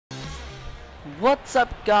What's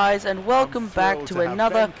up guys, and welcome back to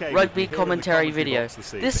another rugby commentary video.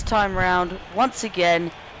 This time round, once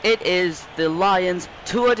again, it is the Lions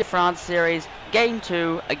Tour de France series game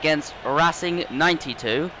 2 against Racing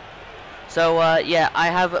 92. So yeah, I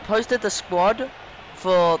have posted the squad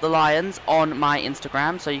for the Lions on my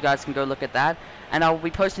Instagram, so you guys can go look at that. And I'll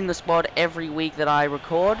be posting the squad every week that I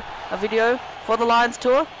record a video for the Lions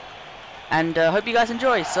Tour. And hope you guys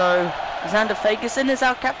enjoy. So Zander Fagerson is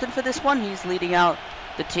our captain for this one. He's leading out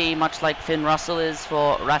the team much like Finn Russell is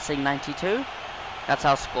for Racing 92. That's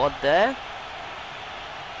our squad there.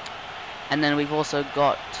 And then we've also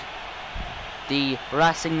got the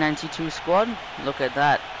Racing 92 squad. Look at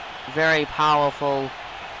that. Very powerful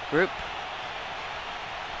group.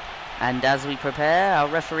 And as we prepare, our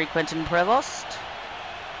referee Quentin Prevost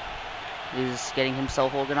is getting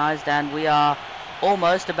himself organized, and we are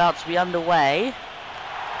almost about to be underway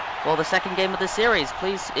for the second game of the series.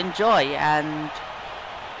 Please enjoy, and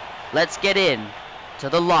let's get in to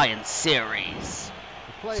the Lions series.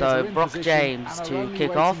 So Brock James to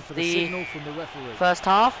kick off the first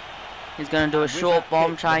half. He's going to do a short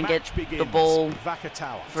bomb, try and get the ball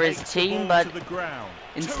for his team, but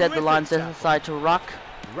instead the Lions decide to ruck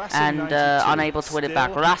and unable to win it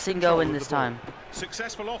back. Racing go in this time.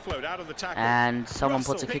 Successful offload out of the tackle. And someone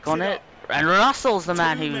puts a kick on it. And Russell's the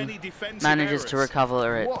man who manages to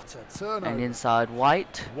recover it. And inside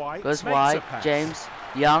White goes wide. James,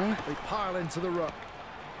 Young. They pile into the ruck.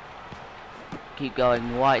 Keep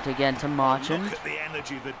going. White again to Marchand. Look at the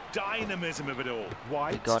energy, the dynamism of it all.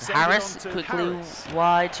 We got Harris quickly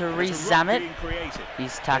wide to Rees-Zammit.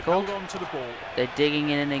 He's tackled. They're digging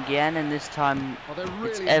in again, and this time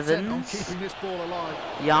it's Evans.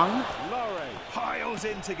 Young. Piles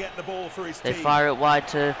in to get the ball for his They team. fire it wide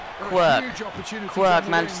to Quirk. Quirk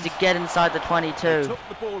manages to get inside the 22. Took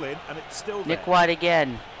the ball in, and it's still Nick there. White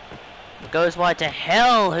again. Goes wide to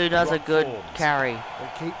Hill, who does a good carry.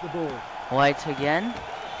 They keep the ball. White again.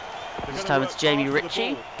 This time it's Jamie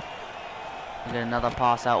Ritchie. We get another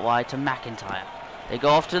pass out wide to McIntyre. They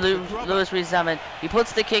go off to Lewis Rees-Zammit. He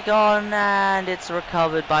puts the kick on, and it's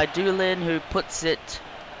recovered by Doolin, who puts it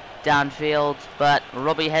downfield. But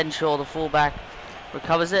Robbie Henshaw, the fullback,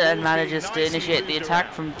 recovers it and manages to initiate the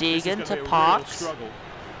attack from Deegan to Parks.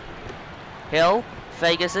 Hill,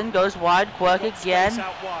 Fagerson goes wide. Quirk again.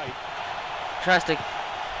 Tries to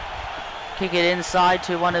kick it inside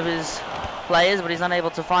to one of his players, but he's unable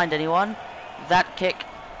to find anyone. That kick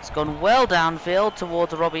has gone well downfield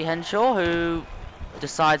towards Robbie Henshaw, who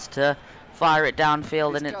decides to fire it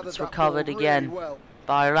downfield, and it's recovered again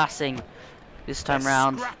by Racing. This time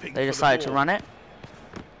round, they decided to run it.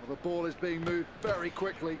 The ball is being moved very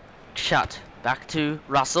quickly. Shut back to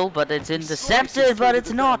Russell, but it's intercepted, but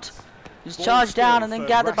it's not. He's charged down and then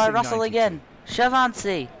gathered by Russell again.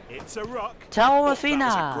 Shavansi. It's a ruck.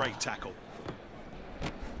 Tawafina. Great tackle.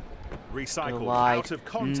 Recycled wide. out of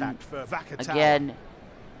contact for Vakatawa. Again,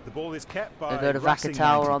 The ball is kept by they go to Racing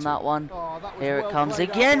Vakatawa 92. on that one. Oh, that was Here it well comes played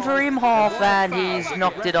again out for wide. Imhoff, and he's The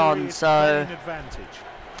knocked it referee on, is so playing advantage.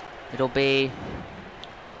 it'll be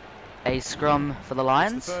a scrum for the It's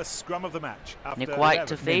Lions. the first scrum of the match. After Nick White 11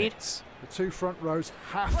 to feed. minutes. The two front rows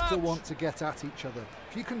have to want to get at each other.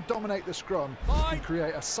 If you can dominate the scrum, you can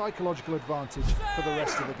create a psychological advantage for the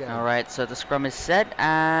rest of the game. Alright, so the scrum is set,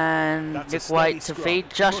 and That's a Nick steady White to scrum. feed.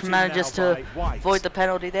 Just Put in manages now to by White. avoid the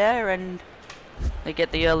penalty there, and they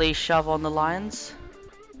get the early shove on the Lions.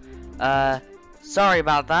 Sorry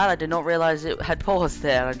about that, I did not realize it had paused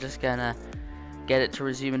there. I'm just gonna get it to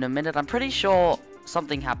resume in a minute. I'm pretty sure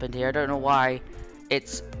something happened here, I don't know why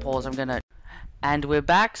it's paused. And we're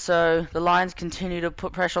back, so the Lions continue to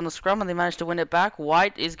put pressure on the scrum, and they manage to win it back.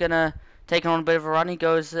 White is gonna take on a bit of a run. He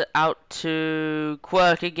goes out to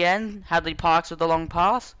Quirk again. Hadley Parks with the long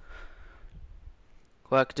pass.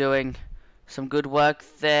 Quirk doing some good work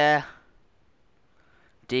there.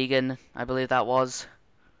 Deegan, I believe that was.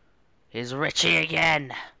 Here's Ritchie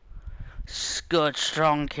again. Good,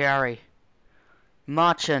 strong carry.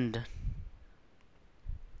 Marchand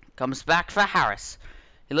comes back for Harris.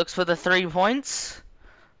 He looks for the 3 points.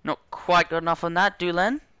 Not quite good enough on that.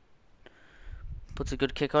 Doolin puts a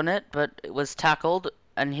good kick on it, but it was tackled.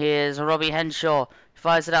 And here's Robbie Henshaw. He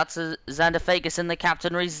fires it out to Zander Fagerson, the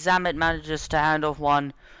captain. Rees-Zammit manages to hand off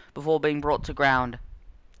one before being brought to ground.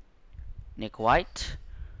 Nick White.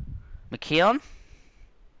 McKeon.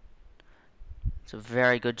 It's a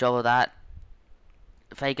very good job of that.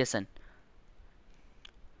 Fagerson.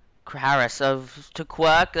 Harris to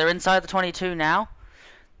Quirk. They're inside the 22 now.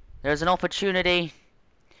 There's an opportunity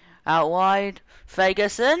out wide.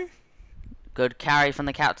 Fagerson. Good carry from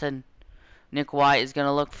the captain. Nick White is going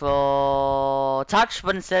to look for touch,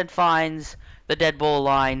 but instead finds the dead ball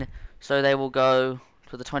line. So they will go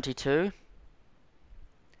to the 22.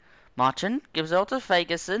 Marchand gives it out to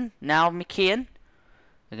Fagerson. Now McKeon.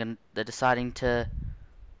 They're deciding to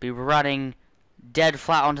be running dead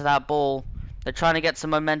flat onto that ball. They're trying to get some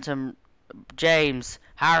momentum. James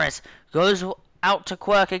Harris goes out to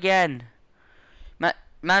Quirk again.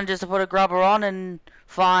 Manages to put a grubber on and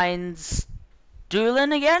finds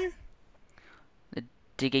Doolan again. They're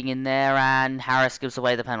digging in there, and Harris gives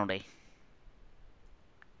away the penalty.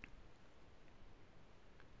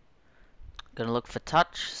 Gonna look for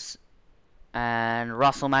touch, and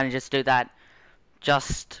Russell manages to do that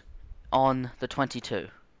just on the 22.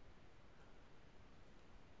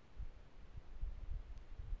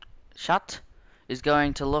 Shutt is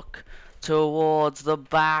going to look towards the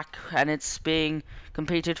back, and it's being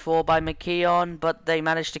competed for by McKeon, but they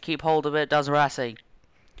managed to keep hold of it, does Rassi.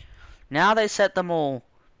 Now they set them all.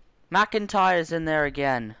 McIntyre's in there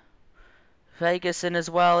again. Fagerson as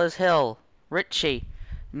well as Hill. Ritchie.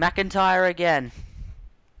 McIntyre again.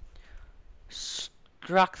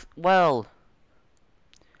 Struck well.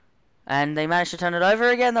 And they managed to turn it over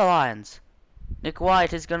again, the Lions. Nick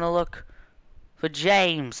White is going to look for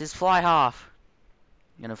James, his fly half.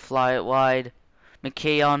 Going to fly it wide.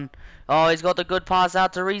 McKeon. Oh, he's got the good pass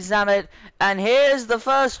out to Rees-Zammit. And here's the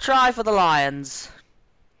first try for the Lions.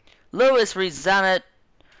 Louis Rees-Zammit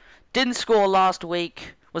didn't score last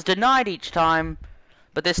week. Was denied each time.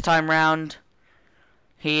 But this time round,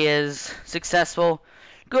 he is successful.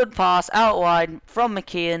 Good pass out wide from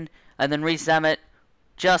McKeon. And then Rees-Zammit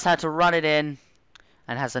just had to run it in.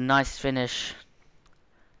 And has a nice finish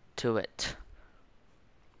to it.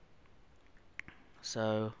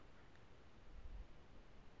 So,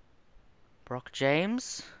 Brock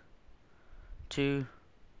James to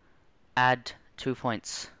add 2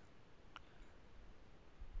 points.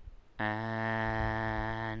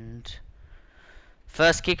 And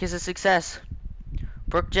first kick is a success.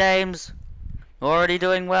 Brook James already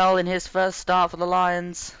doing well in his first start for the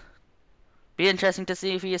Lions. Be interesting to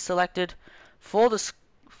see if he is selected for the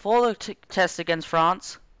test against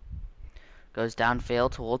France. Goes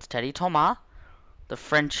downfield towards Teddy Thomas, the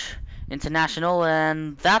French international,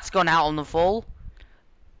 and that's gone out on the full.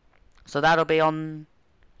 So that'll be on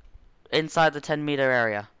inside the 10-meter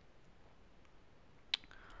area.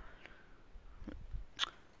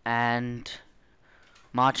 And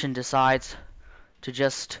Marchand decides to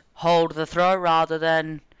just hold the throw rather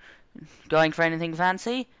than going for anything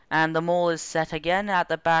fancy. And the maul is set again at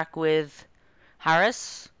the back with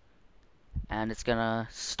Harris. And it's going to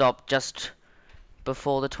stop just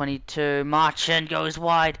before the 22. Marchand goes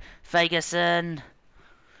wide. Fagerson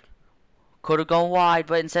could have gone wide,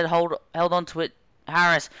 but instead held on to it.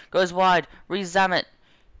 Harris goes wide. Rees-Zammit.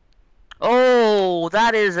 Oh,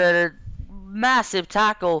 that is a massive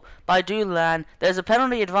tackle by Doolan. There's a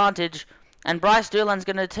penalty advantage, and Bryce Doolan's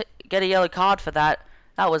going to get a yellow card for that.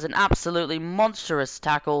 That was an absolutely monstrous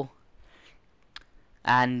tackle.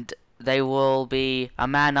 And they will be a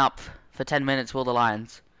man up for 10 minutes, will the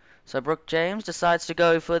Lions. So Brook James decides to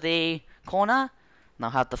go for the corner. They'll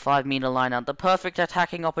have the 5-meter line out. The perfect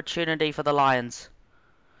attacking opportunity for the Lions,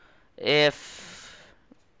 if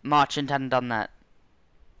Marchand hadn't done that.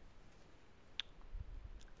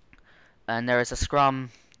 And there is a scrum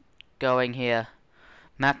going here.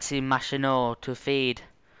 Maxime Machinot to feed.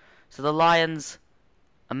 So the Lions,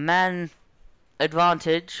 a man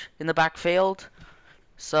advantage in the backfield.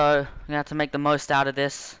 So we have to make the most out of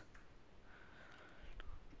this.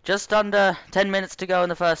 Just under 10 minutes to go in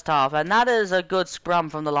the first half, and that is a good scrum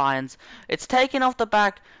from the Lions. It's taken off the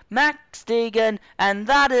back, Max Deegan, and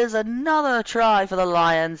that is another try for the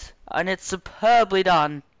Lions, and it's superbly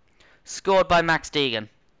done. Scored by Max Deegan.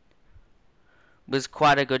 Was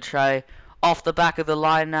quite a good try. Off the back of the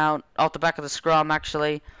line now, off the back of the scrum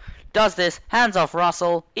actually. Does this, hands off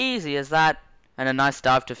Russell, easy as that, and a nice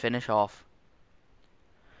dive to finish off.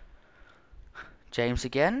 James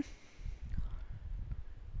again.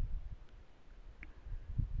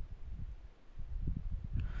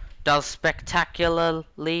 Does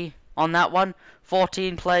spectacularly on that one.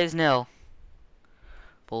 14 plays 0.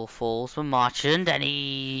 Ball falls for Marchand, and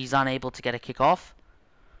he's unable to get a kick off.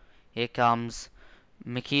 Here comes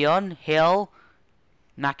McKeon, Hill,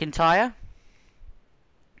 McIntyre,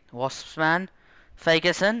 Waspsman,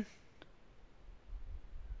 Fagerson.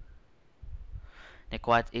 Nick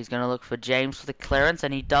White is going to look for James for the clearance,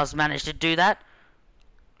 and he does manage to do that.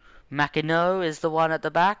 Machinot is the one at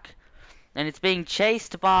the back. And it's being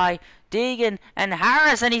chased by Deegan and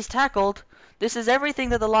Harris, and he's tackled. This is everything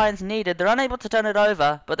that the Lions needed. They're unable to turn it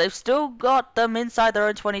over, but they've still got them inside their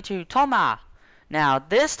own 22. Toma! Now,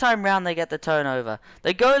 this time round they get the turnover.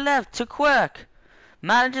 They go left to Quirk.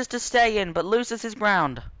 Manages to stay in, but loses his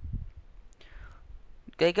ground.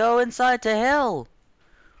 They go inside to Hill.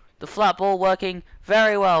 The flat ball working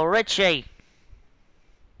very well. Ritchie.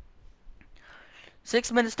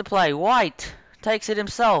 6 minutes to play. White takes it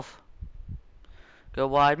himself. Go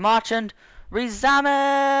wide. Marchand.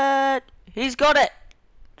 Rezamet. He's got it.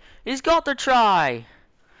 He's got the try.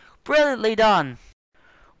 Brilliantly done.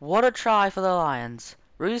 What a try for the Lions.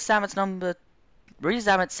 Rezamet's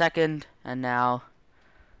second. And now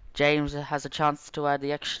James has a chance to add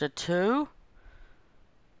the extra 2.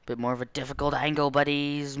 Bit more of a difficult angle, but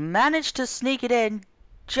he's managed to sneak it in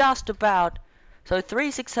just about. So 3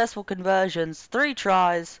 successful conversions, 3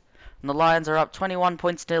 tries, and the Lions are up 21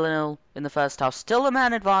 points to 0 in the first half. Still a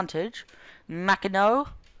man advantage. McEnroe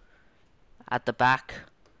at the back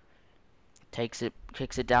kicks it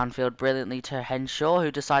downfield brilliantly to Henshaw,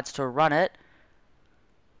 who decides to run it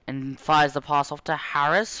and fires the pass off to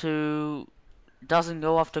Harris, who doesn't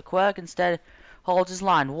go off to Quirk, instead holds his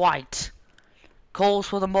line. White calls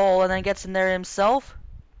for the ball and then gets in there himself.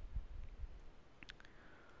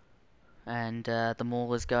 And the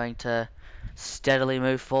Maul is going to steadily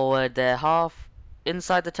move forward. They're half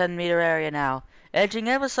inside the 10-meter area now, edging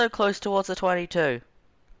ever so close towards the 22.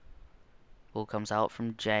 Ball comes out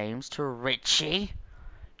from James to Ritchie.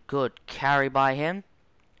 Good carry by him.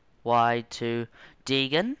 Wide to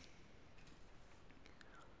Deegan.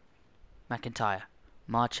 McIntyre.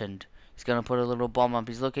 Marchand. He's going to put a little bomb up.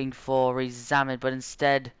 He's looking for Rezamet, but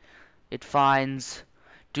instead it finds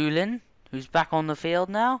Doolin, who's back on the field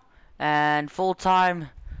now. And full time,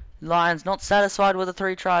 Lions not satisfied with the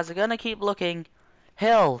 3 tries. They're going to keep looking.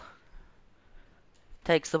 Hill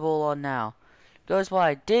takes the ball on now. Goes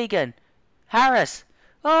wide. Deegan. Harris.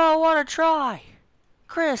 Oh, what a try.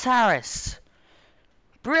 Chris Harris.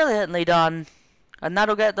 Brilliantly done. And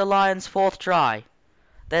that'll get the Lions' 4th try.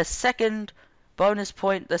 Their second bonus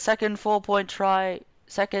point, the second 4-point try,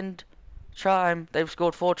 second time they've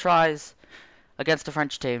scored 4 tries against the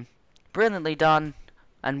French team. Brilliantly done.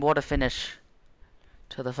 And what a finish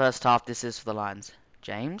to the first half this is for the Lions.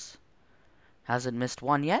 James hasn't missed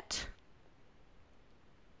one yet.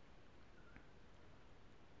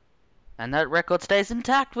 And that record stays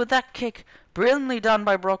intact with that kick. Brilliantly done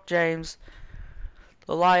by Brock James.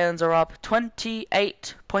 The Lions are up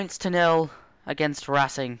 28 points to 0 against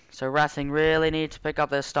Racing. So Racing really need to pick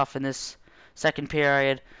up their stuff in this second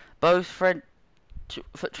period. Both French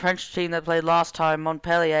team that played last time,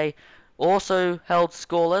 Montpellier, also held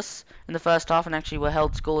scoreless in the first half, and actually were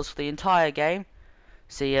held scoreless for the entire game.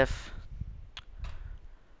 See if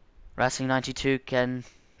Racing 92 can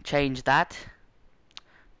change that.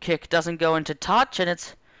 Kick doesn't go into touch, and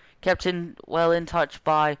it's kept in touch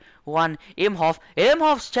by one Imhoff.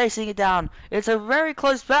 Imhoff's chasing it down. It's a very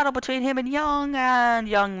close battle between him and Young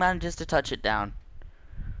manages to touch it down.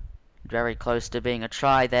 Very close to being a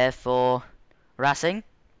try there for Racing.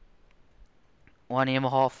 One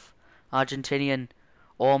Imhoff, Argentinian,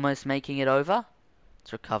 almost making it over.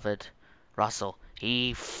 It's recovered. Russell,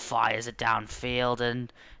 he fires it downfield,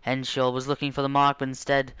 and Henshaw was looking for the mark, but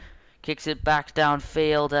instead kicks it back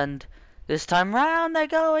downfield, and this time round they're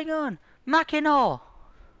going on. Mackinac.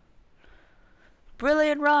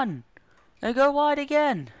 Brilliant run. They go wide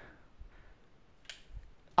again.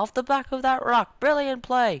 Off the back of that ruck. Brilliant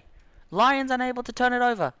play. Lions unable to turn it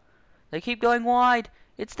over. They keep going wide.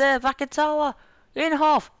 It's there. Vakatawa.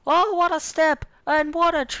 Imhoff. Oh, what a step. And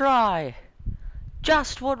what a try.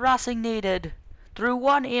 Just what Racing needed. Through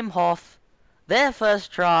one Imhoff. Their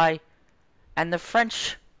first try. And the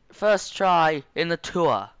French first try in the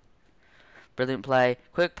tour. Brilliant play.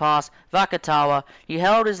 Quick pass. Vakatawa. He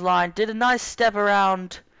held his line. Did a nice step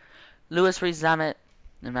around Louis Rezamet.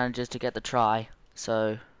 And manages to get the try.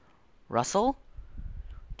 So, Russell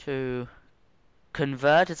to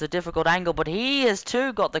convert. It's a difficult angle, but he has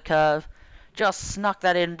too got the curve. Just snuck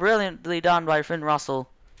that in. Brilliantly done by Finn Russell.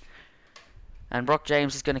 And Brock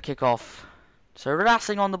James is going to kick off. So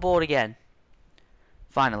Racing on the board again.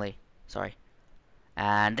 Finally. Sorry.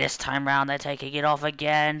 And this time round they're taking it off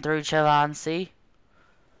again through Chavancy.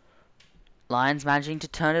 Lions managing to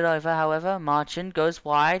turn it over, however. Marchand goes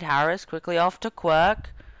wide. Harris quickly off to Quirk.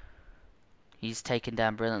 He's taken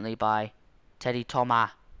down brilliantly by Teddy Thomas.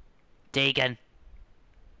 Deegan.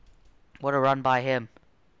 What a run by him.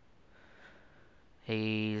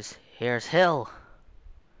 Here's Hill.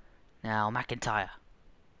 Now McIntyre.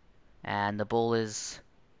 And the ball is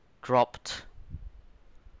dropped.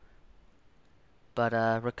 But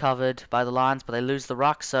recovered by the Lions, but they lose the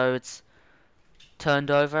ruck, so it's turned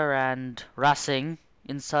over, and Racing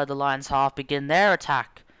inside the Lions half begin their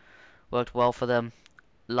attack. Worked well for them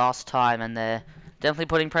last time, and they're definitely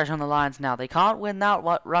putting pressure on the Lions now. They can't win that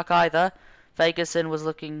ruck either. Fagerson was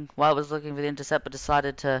looking for the intercept, but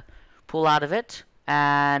decided to pull out of it,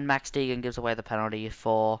 and Max Deegan gives away the penalty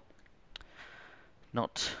for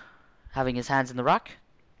not having his hands in the ruck.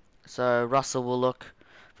 So Russell will look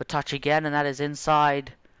for touch again, and that is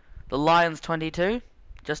inside the Lions 22,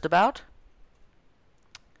 just about.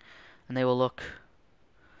 And they will look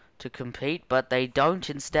to compete, but they don't.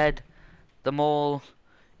 Instead, the maul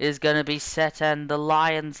is going to be set, and the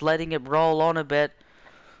Lions letting it roll on a bit.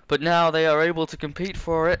 But now they are able to compete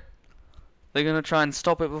for it. They're going to try and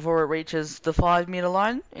stop it before it reaches the 5-meter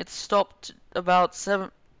line. It's stopped about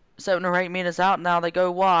 7 or 8 meters out. Now they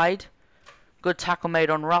go wide. Good tackle made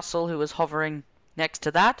on Russell, who was hovering next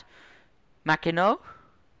to that. Makino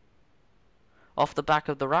off the back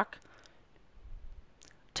of the ruck.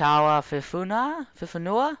 Taua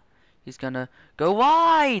Fifunua. He's going to go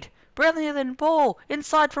wide. Brilliant ball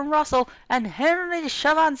inside from Russell, and Henry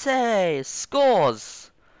Chavance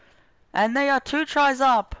scores. And they are 2 tries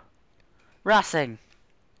up. Racing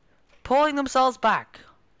pulling themselves back.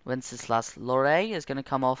 Wenceslas Loré is going to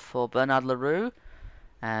come off for Bernard Leroux,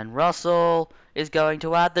 and Russell is going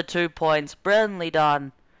to add the 2 points. Brilliantly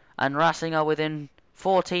done, and Racing are within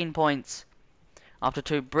 14 points after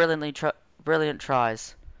 2 brilliant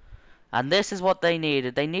tries. And this is what they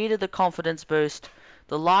needed. They needed the confidence boost.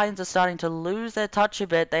 The Lions are starting to lose their touch a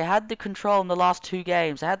bit. They had the control in the last 2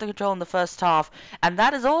 games. They had the control in the first half, and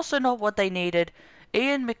that is also not what they needed.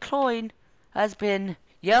 Ian McLean has been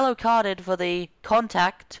yellow carded for the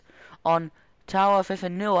contact on Taua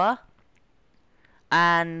Fifunua,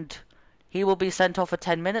 and he will be sent off for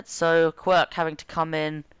 10 minutes. So Quirk having to come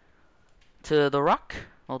in to the ruck,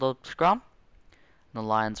 or the scrum. The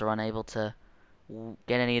Lions are unable to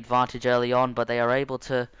get any advantage early on, but they are able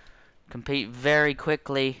to compete very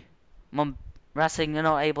quickly. Racing are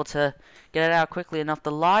not able to get it out quickly enough.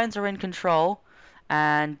 The Lions are in control,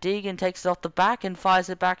 and Deegan takes it off the back and fires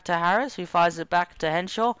it back to Harris, who fires it back to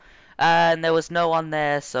Henshaw, and there was no one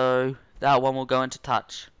there, so that one will go into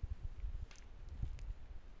touch.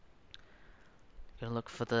 Gonna look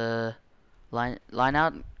for the line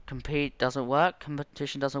out. Compete doesn't work.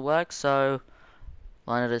 Competition doesn't work, so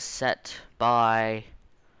line out is set by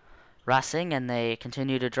Racing, and they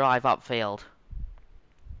continue to drive upfield.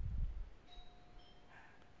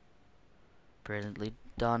 Brilliantly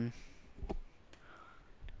done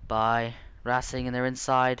by Racing, and they're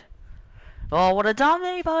inside. Oh, what a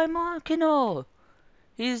dummy by Makino!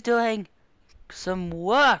 He's doing some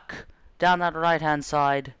work down that right hand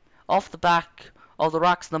side, off the back of the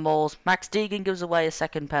rucks and the mauls. Max Deegan gives away a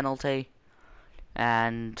second penalty,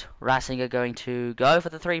 and Racing are going to go for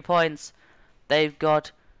the 3 points. They've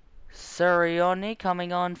got Sirioni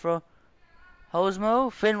coming on for Hosmo.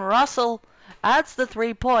 Finn Russell adds the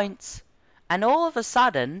 3 points, and all of a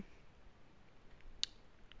sudden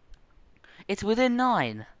it's within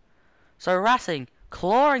 9. So Racing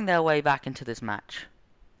clawing their way back into this match.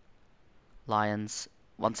 Lions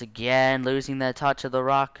once again losing their touch of the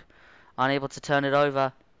ruck, unable to turn it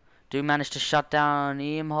over. Do manage to shut down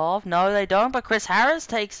Imhoff. No, they don't, but Chris Harris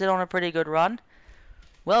takes it on a pretty good run.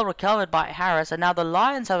 Well recovered by Harris, and now the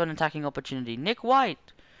Lions have an attacking opportunity. Nick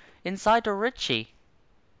White inside to Ritchie.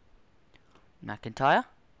 McIntyre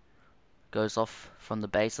goes off from the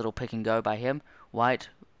base. Little pick and go by him. White,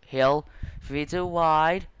 Hill, feeds it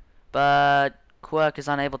wide, but Quirk is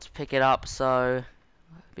unable to pick it up, so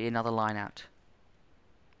be another line out.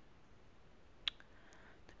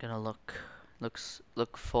 Gonna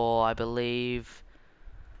look for, I believe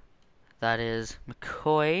that is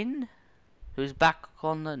McCoy, who's back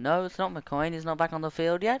on the... No, it's not McCoy. He's not back on the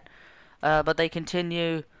field yet. But they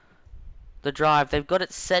continue the drive. They've got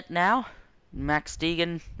it set now. Max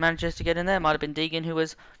Deegan manages to get in there. Might have been Deegan who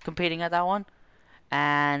was competing at that one.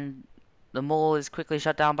 And the maul is quickly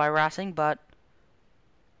shut down by Racing, but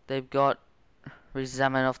they've got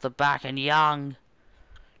Rees-Zammit off the back, and Young.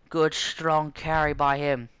 Good strong carry by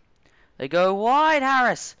him. They go wide,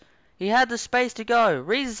 Harris. He had the space to go.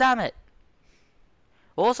 Rees-Zammit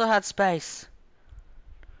also had space.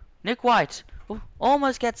 Nick White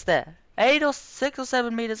almost gets there. 6 or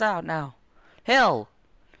 7 meters out now. Hill,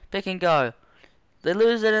 pick and go. They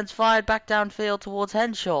lose it, and it's fired back downfield towards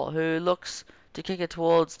Henshaw, who looks to kick it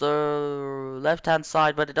towards the left-hand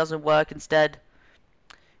side, but it doesn't work. Instead,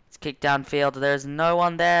 it's kicked downfield. There's no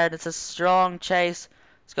one there, and it's a strong chase.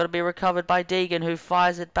 It's got to be recovered by Deegan, who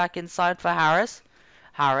fires it back inside for Harris.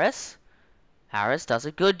 Harris does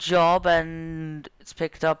a good job, and it's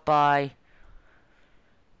picked up by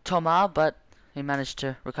Thomas, but he managed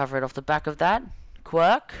to recover it off the back of that.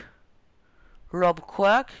 Quirk. Rob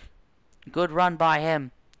Quirk. Good run by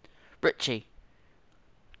him. Ritchie.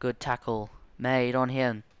 Good tackle made on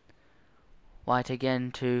him. White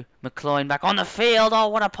again to McLean back on the field. Oh,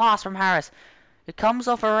 what a pass from Harris. It comes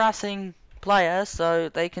off a Racing player, so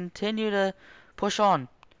they continue to push on.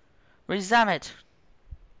 Rezamet.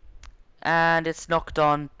 And it's knocked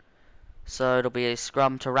on, so it'll be a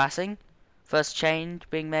scrum to Racing. First change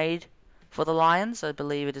being made for the Lions. I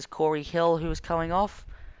believe it is Corey Hill who is coming off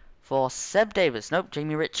for Seb Davis. Nope,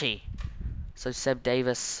 Jamie Ritchie. So Seb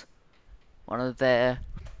Davis, one of their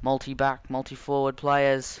multi-back, multi-forward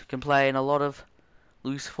players, can play in a lot of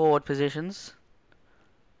loose forward positions.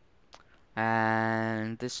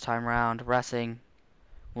 And this time round, Racing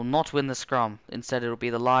will not win the scrum. Instead, it will be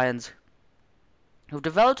the Lions, who've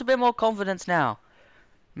developed a bit more confidence now.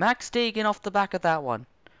 Max Deegan off the back of that one.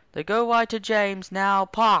 They go wide to James. Now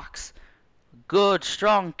Parks. Good,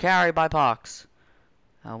 strong carry by Parks.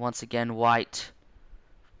 Once again, White.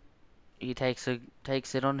 He takes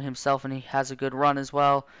it on himself, and he has a good run as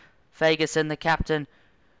well. Ferguson, the captain,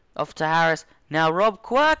 off to Harris. Now Rob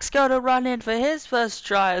Quirk's going to run in for his first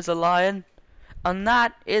try as a Lion. And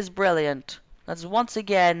that is brilliant. That's once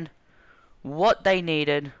again what they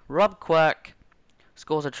needed. Rob Quirk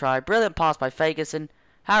scores a try. Brilliant pass by Ferguson.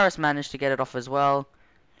 Harris managed to get it off as well.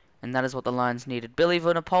 And that is what the Lions needed. Billy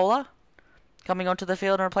Vunipola coming onto the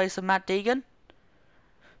field in place of Matt Deegan.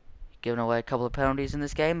 Given away a couple of penalties in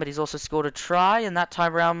this game, but he's also scored a try. And that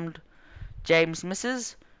time round, James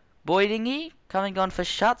misses. Boydingy coming on for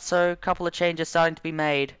Shut. So a couple of changes starting to be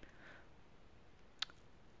made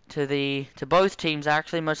to both teams,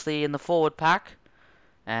 actually, mostly in the forward pack.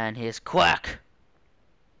 And here's Quirk.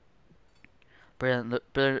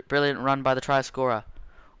 Brilliant run by the try scorer.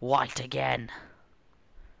 White again.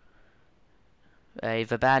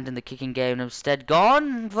 They've abandoned the kicking game and instead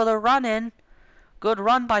gone for the run-in. Good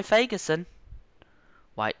run by Ferguson.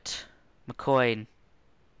 White. McCoy.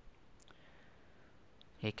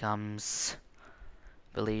 Here comes,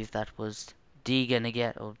 I believe that was Deegan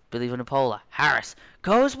again, or Billy Vunipola. Harris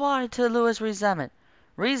goes wide to Lewis Rezamet.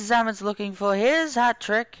 Rezamet's looking for his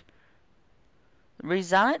hat-trick.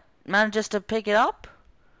 Rezamet manages to pick it up.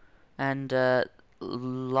 And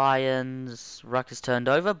Lions ruck is turned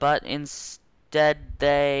over, but instead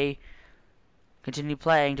they continue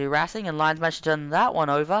playing to Racing, and Lions manage to turn that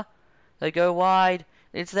one over. They go wide.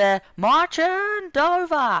 It's there. Marchand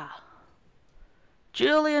over.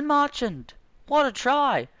 Julian Marchand. What a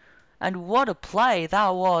try. And what a play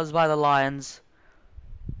that was by the Lions.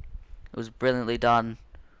 It was brilliantly done.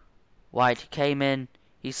 White came in.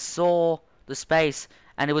 He saw the space.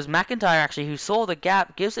 And it was McIntyre actually who saw the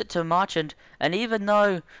gap. Gives it to Marchand. And even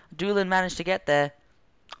though Doolan managed to get there,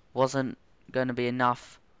 wasn't going to be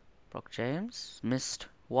enough. Brock James missed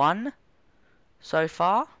one so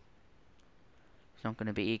far. He's not going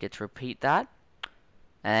to be eager to repeat that.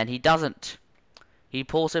 And he doesn't. He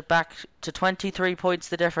pulls it back to 23 points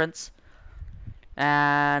the difference.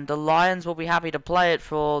 And the Lions will be happy to play it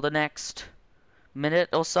for the next minute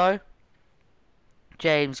or so.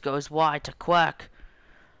 James goes wide to Quirk.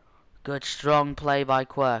 Good strong play by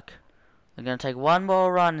Quirk. They're going to take one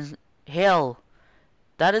more run. Hill.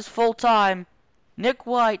 That is full time. Nick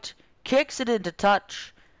White kicks it into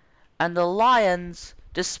touch. And the Lions,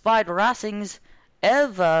 despite Racing's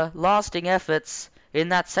everlasting efforts in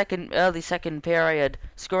that early second period,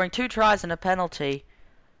 scoring 2 tries and a penalty,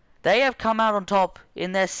 they have come out on top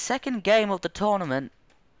in their second game of the tournament.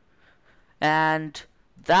 And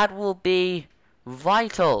that will be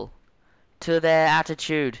vital to their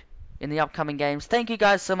attitude in the upcoming games. Thank you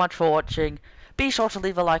guys so much for watching. Be sure to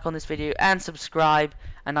leave a like on this video and subscribe.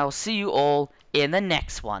 And I will see you all in the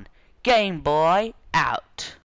next one. Game Boy out.